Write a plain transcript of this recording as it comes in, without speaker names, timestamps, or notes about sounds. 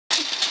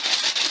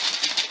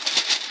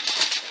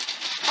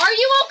Are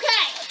you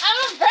okay? I'm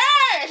a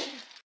bird!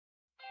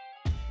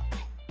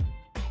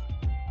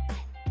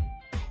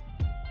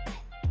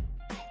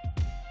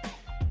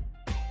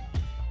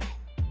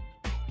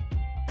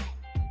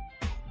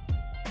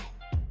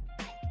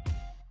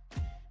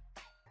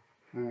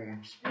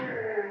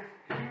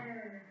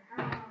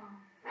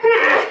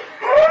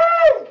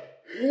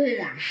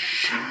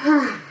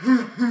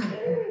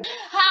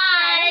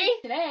 Hi!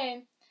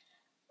 Today,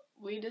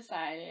 we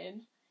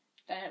decided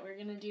that we're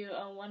gonna do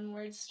a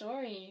one-word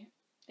story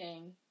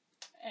thing,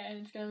 and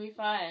it's gonna be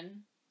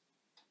fun.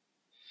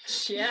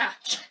 Yeah.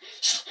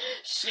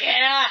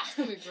 Yeah! It's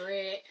gonna be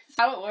great.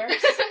 How it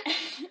works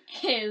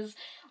is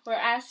we're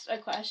asked a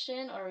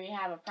question or we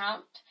have a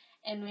prompt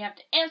and we have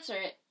to answer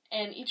it,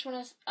 and each one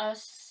of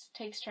us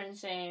takes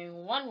turns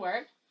saying one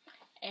word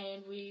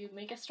and we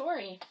make a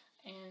story,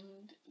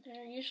 and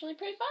they're usually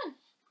pretty fun.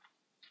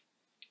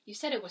 You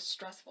said it was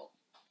stressful.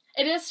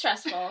 It is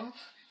stressful,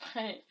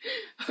 but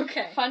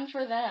Okay. fun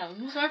for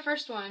them. So our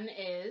first one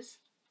is,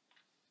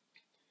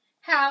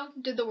 how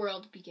did the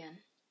world begin?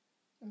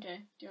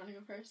 Okay, do you want to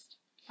go first?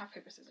 Rock,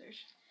 paper,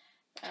 scissors.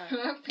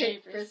 Rock,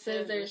 paper,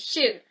 scissors,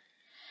 shoot.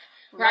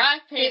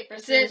 Rock, paper,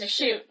 scissors,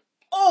 shoot.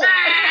 Oh!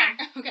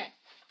 Okay.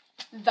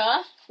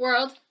 The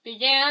World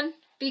began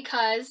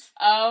because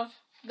of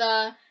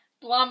the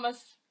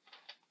llamas,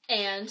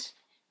 and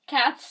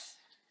cats,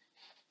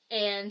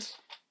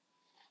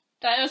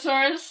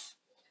 dinosaurs,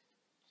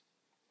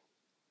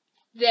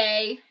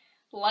 they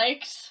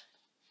liked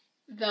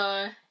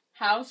the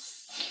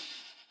house,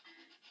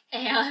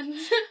 and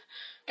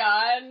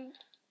God.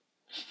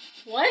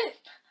 what?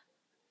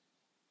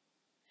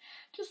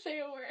 Just say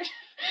a word.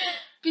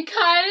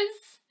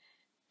 Because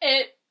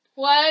It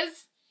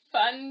was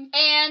fun,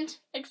 and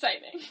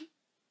exciting.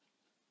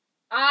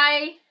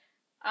 I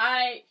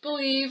I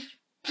believe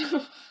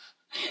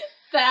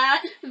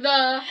that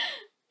the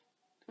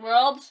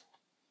world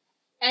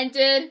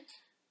ended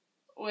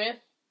with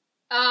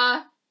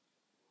a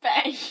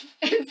bang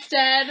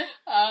instead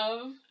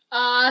of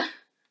a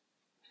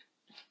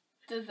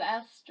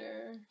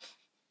disaster.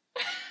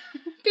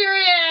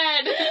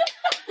 period.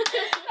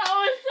 That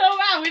was so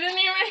bad. We didn't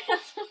even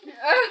answer.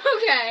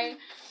 Okay.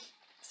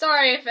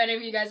 Sorry if any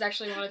of you guys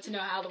actually wanted to know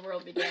how the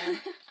world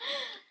began.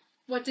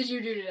 What did you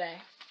do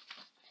today?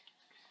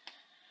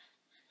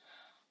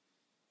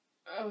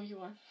 Oh, you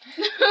won.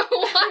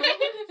 What?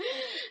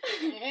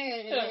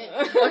 Okay.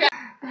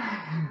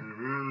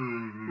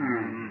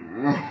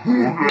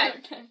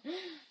 Okay.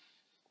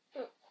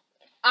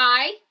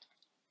 I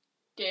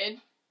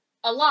Did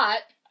a lot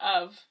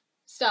of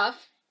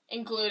stuff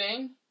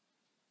including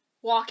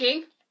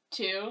walking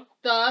to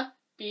the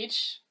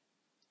beach,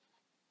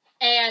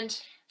 and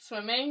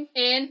swimming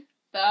in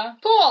the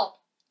pool.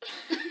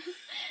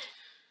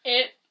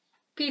 it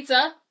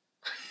Pizza.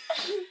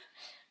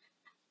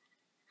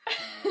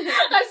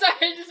 I'm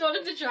sorry, I just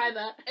wanted to try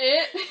that.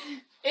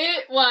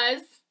 It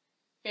was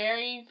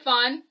very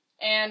fun,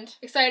 and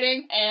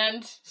exciting,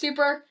 and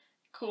super.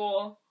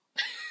 cool.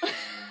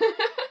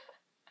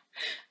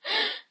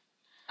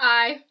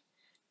 I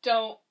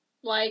Don't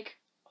like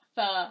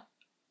the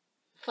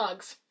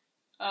thugs.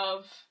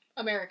 of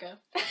America.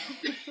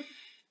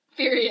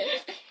 Period.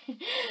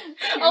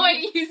 Oh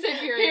wait, you said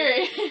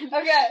period. period.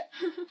 Okay.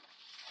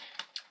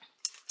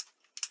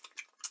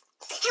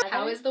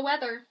 How is the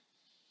weather?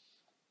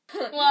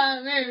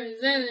 One, paper,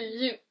 scissors,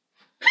 shoot.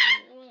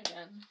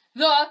 Again.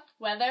 The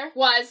Weather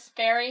was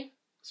very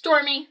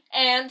stormy,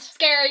 and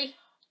scary,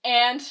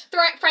 and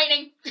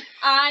frightening.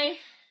 I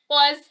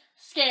Was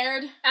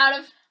scared out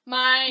of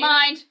my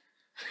mind.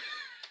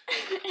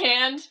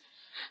 and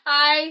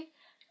I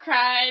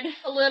cried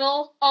a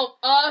little.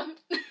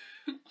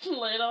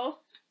 little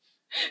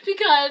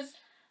Because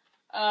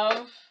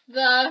of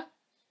the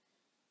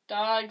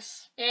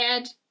dogs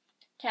and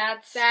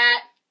cats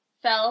that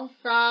fell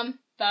from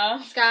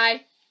the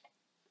sky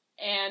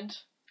and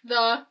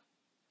the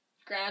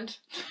ground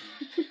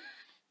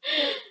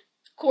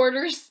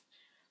quarters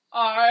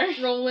are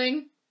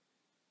rolling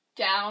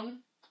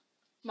down.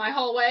 my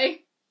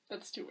hallway.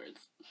 That's 2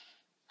 words.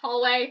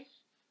 Hallway.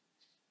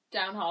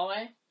 Down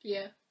hallway.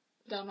 Yeah.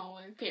 Down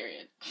hallway.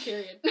 Period.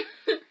 Period.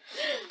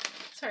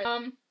 Sorry.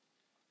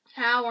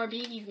 How are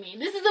babies made?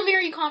 This is a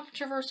very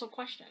controversial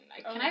question.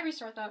 Can I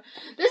restart that?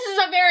 This is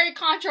a very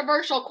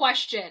controversial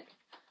question.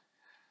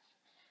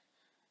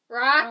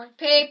 Rock,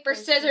 paper,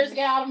 scissors,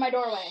 get out of my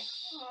doorway.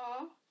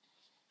 Aww.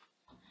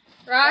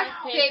 Rock,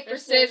 paper,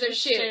 scissors,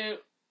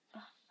 shoot.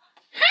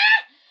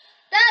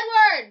 Bad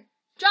word!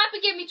 Drop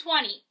and give me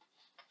 20.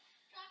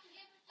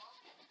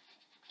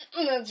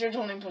 That's your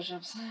 20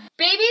 push-ups.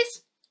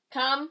 Babies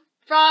Come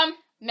from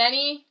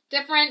many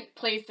different,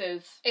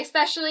 places.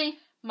 especially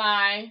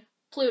My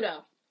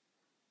Pluto.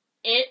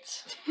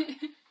 it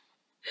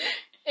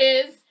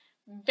Is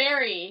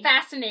very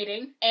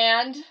fascinating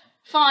and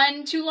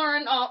fun to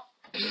learn.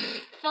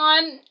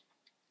 Fun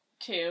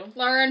to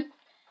learn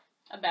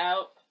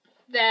about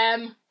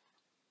them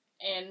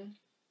in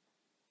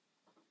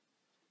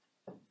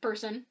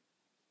person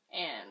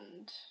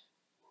and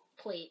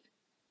plate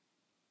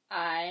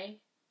I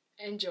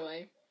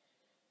enjoy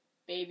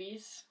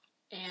babies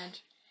and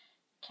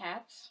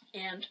cats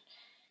and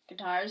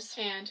guitars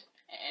and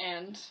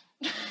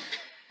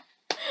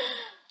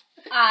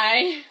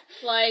I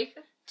like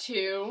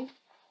to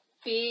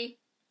be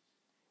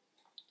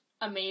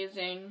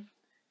amazing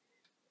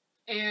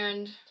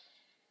and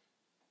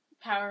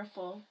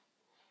powerful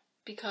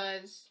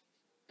because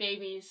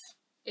babies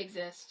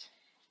exist.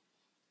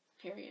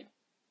 period.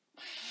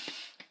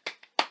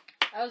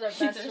 That was our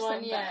These are best so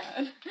one yet.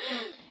 bad.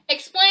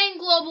 Explain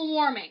global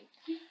warming.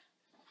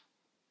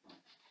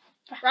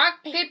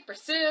 Rock, paper,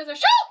 scissors,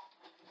 shoot!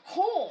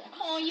 Cool.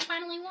 Oh, you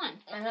finally won.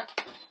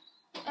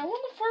 I won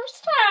the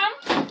first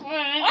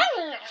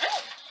time.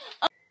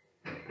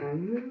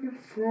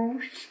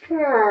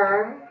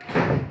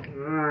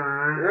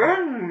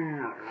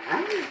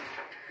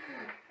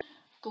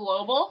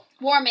 Global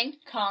Warming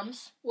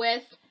comes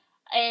with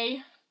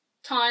a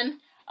ton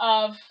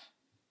of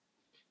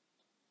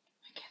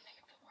I can't think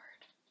of the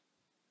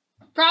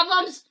word.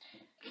 Problems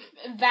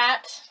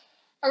that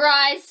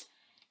arise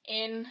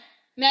in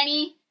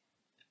many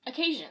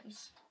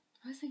occasions.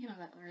 I was thinking of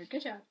that word.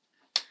 Good job.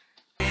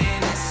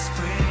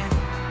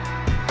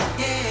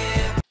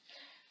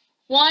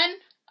 One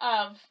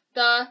Of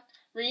the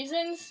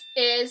reasons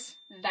is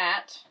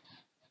that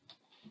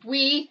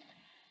we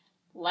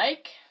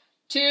like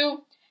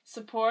to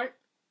support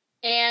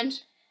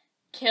and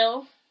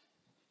kill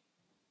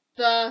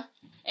the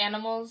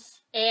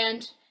animals,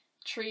 and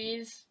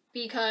trees,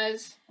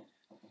 because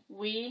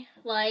we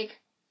like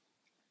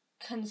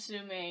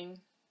consuming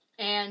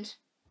and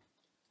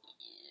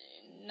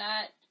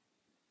not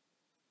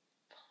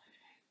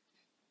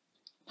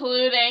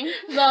polluting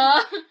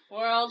the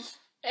world,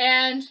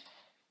 and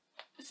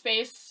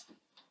space,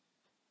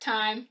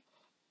 time.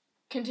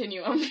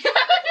 continuum.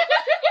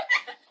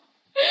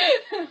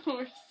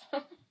 We're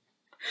so...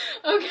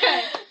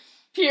 Okay.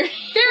 Period.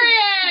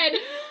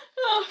 Period.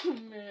 Oh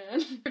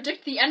man.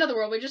 Predict the end of the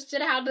world. We just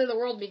did how did the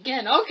world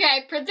begin.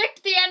 Okay,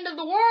 predict the end of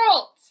the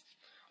world.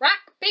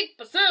 Rock,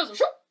 paper, scissors,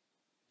 shoot.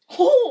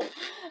 Oh.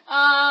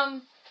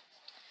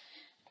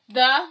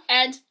 The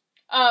And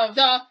of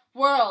the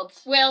world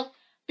will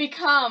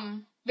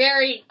become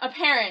very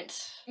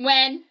apparent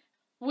when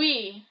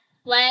we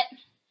let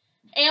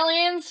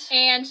aliens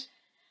and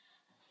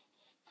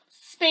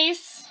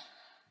space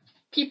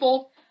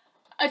people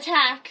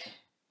attack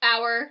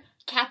our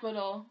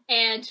capital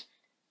and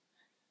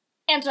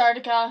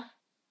Antarctica,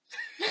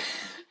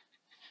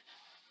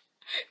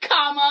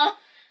 comma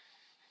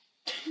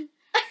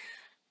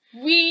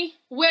we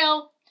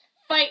will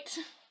fight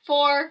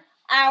for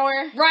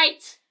our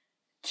right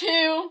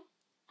to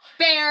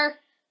bear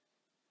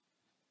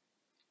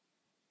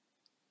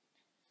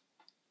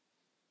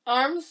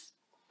arms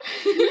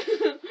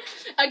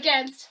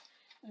against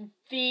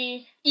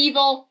the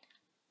evil.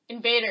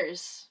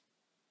 invaders.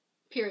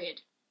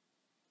 Period.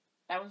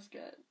 That was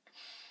good.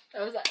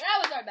 That was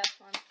our best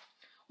one.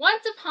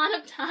 Once upon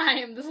a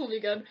time, this will be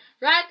good.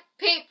 Rock,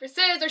 paper,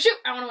 scissors, shoot.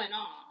 I want to win.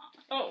 Aw.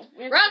 Oh,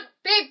 we have Rock,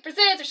 paper,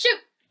 scissors, shoot.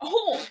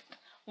 oh.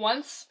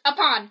 Once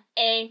Upon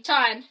a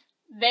time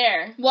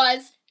there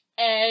was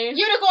a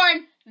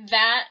unicorn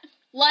that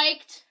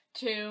liked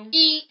to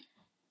eat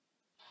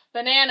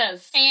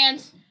bananas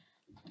and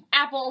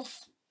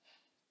apples,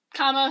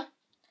 comma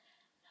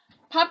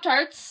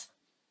Pop-Tarts,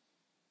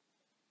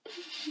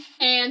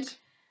 and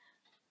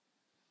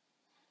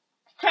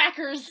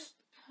crackers.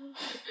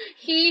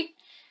 he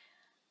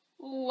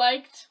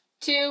Liked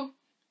to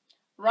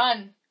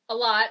run a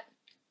lot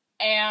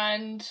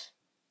and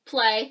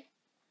play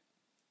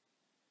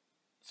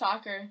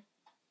soccer.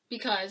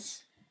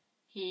 because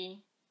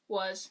He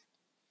was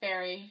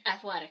very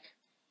athletic.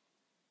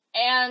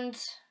 and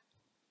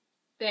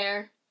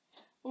There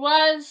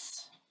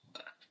was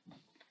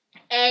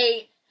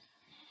a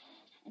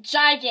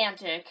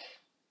gigantic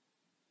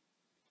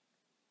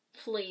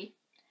flea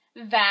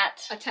that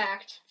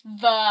attacked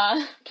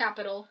the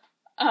capital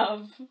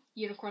of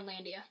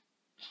Unicornlandia.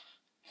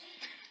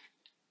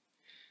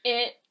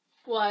 it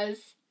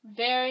Was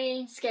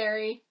very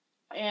scary,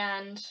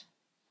 and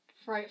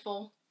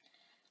frightful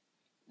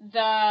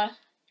the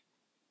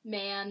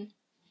man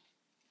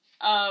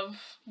of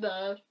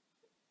the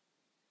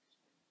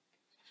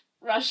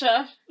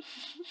Russia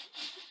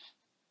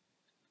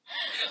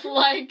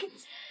liked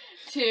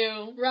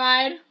to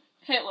ride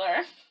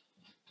Hitler.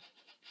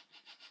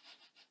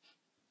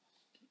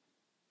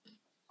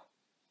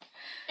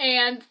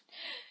 and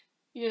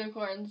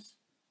Unicorns.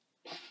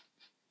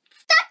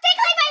 Stop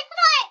tickling my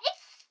foot!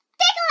 It's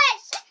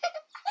ticklish!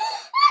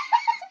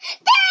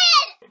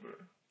 Period!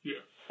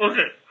 Yeah.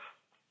 Okay.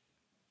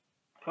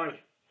 Hi.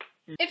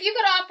 if you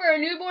could offer a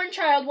newborn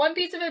child one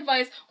piece of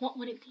advice, what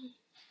would it be?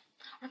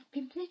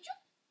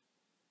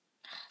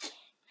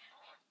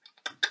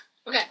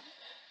 Okay.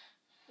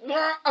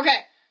 Okay.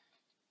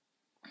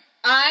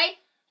 I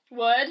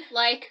Would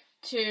like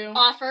to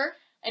offer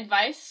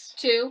advice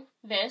to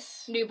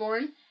this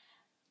newborn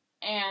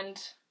and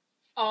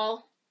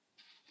all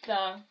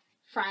the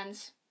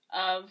friends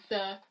of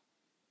the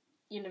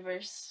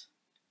universe.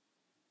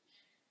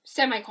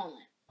 semicolon.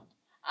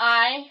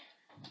 I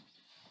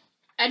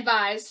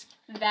advise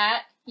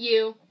that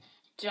you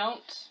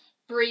don't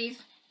breathe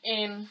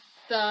in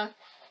the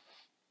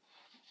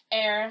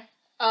air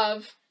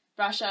of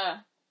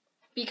Russia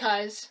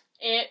because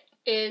it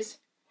is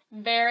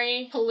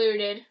very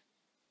polluted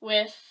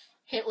with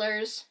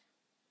Hitler's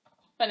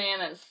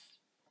bananas.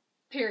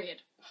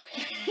 period.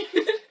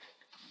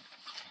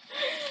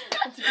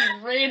 That's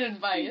great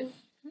advice.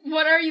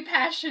 What are you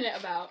passionate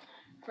about?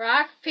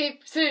 Rock, paper,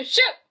 scissors,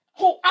 shoot!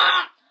 Ho,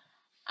 ah!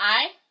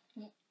 I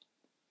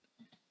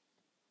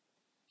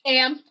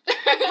Am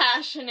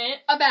passionate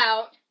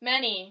about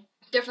many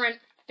different,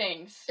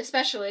 things.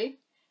 especially,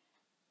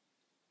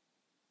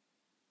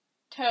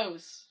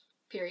 Toes.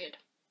 period.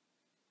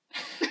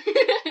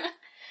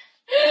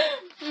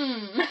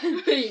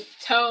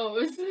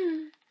 Toes.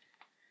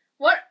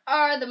 What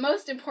are the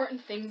most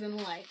important things in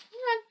life?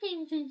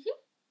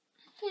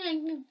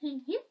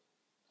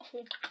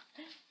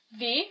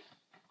 The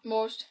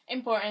Most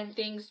important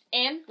things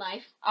in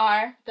life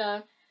are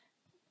the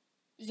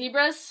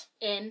zebras,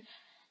 in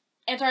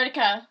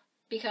Antarctica.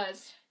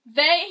 because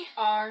They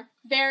are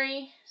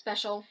very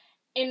special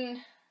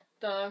in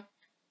the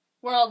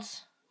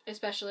worlds,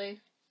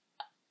 especially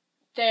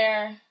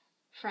their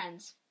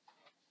friends,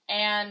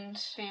 and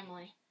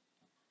family,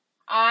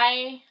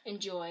 I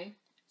enjoy,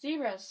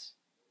 zebras.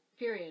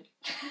 period.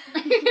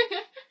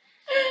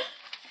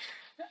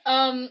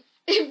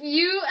 If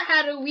you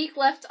had a week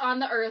left on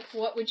the earth,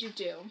 what would you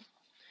do?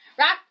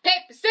 Rock,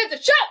 paper,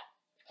 scissors,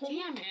 shoot!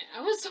 Damn it.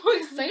 I was so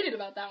excited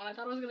about that one. I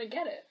thought I was going to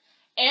get it.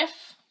 If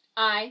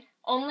I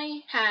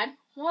only had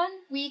one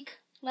week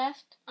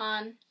left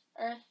on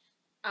Earth,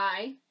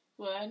 I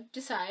would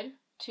decide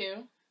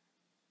to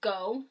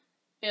go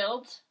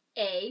build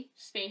a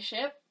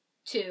spaceship,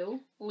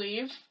 to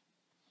leave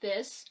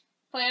this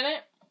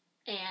planet,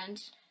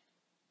 and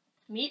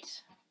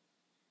meet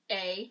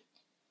a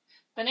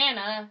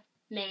banana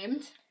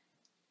named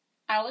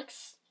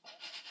Alex.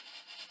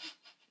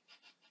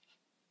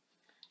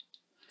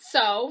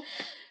 so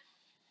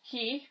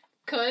He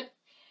could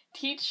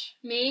teach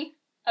me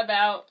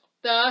about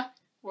the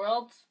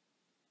world's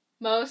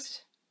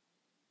most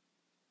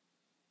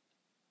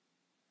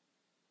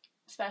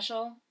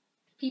special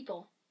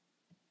people.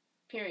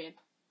 period.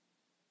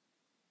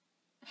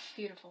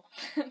 Beautiful.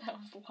 That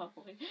was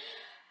lovely.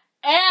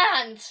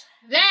 And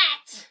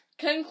That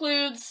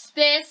concludes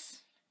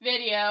this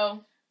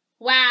video.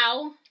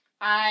 wow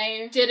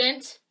I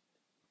didn't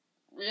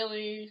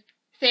really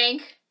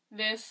think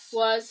this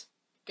was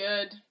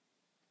good.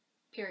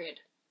 period.